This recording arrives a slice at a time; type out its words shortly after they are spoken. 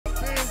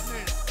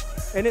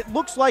and it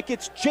looks like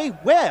it's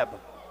j.webb.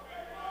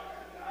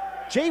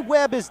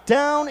 j.webb is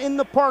down in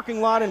the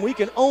parking lot, and we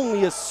can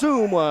only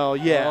assume, well,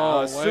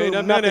 yeah,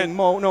 assume nothing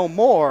no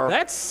more.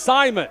 That's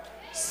Simon.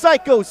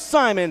 Sycho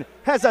Simon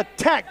has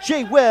attacked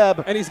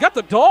j.webb. And he's got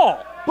the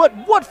doll. But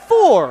what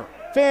for?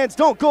 Fans,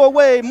 don't go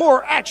away.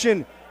 More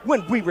action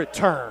when we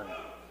return.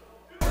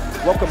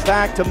 Welcome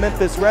back to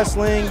Memphis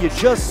Wrestling. You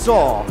just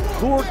saw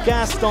Lord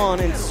Gaston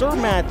and Sir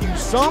Matthew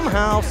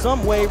somehow,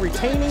 someway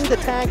retaining the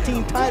tag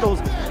team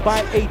titles by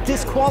a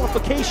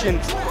disqualification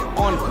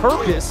on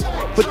purpose.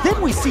 But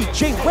then we see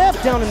j.webb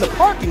down in the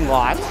parking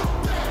lot.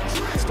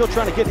 Still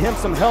trying to get him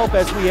some help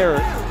as we air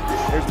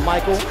it. There's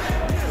Michael,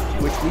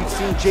 which we've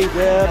seen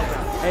j.webb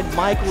and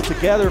Michael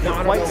together for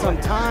quite some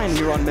time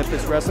here on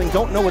Memphis Wrestling.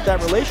 Don't know what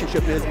that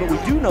relationship is, but we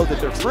do know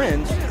that they're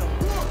friends.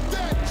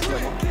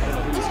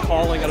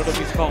 I don't know if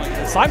he's calling.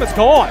 Simon's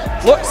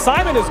gone. Look,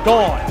 Simon is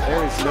gone.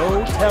 There is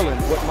no telling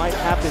what might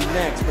happen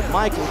next, but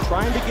Michael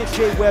trying to get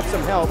j.webb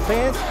some help.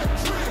 Fans,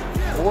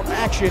 more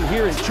action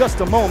here in just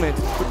a moment.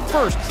 But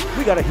first,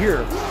 we got to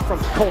hear from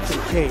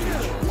Colton Cage.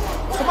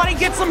 Somebody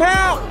get some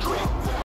help.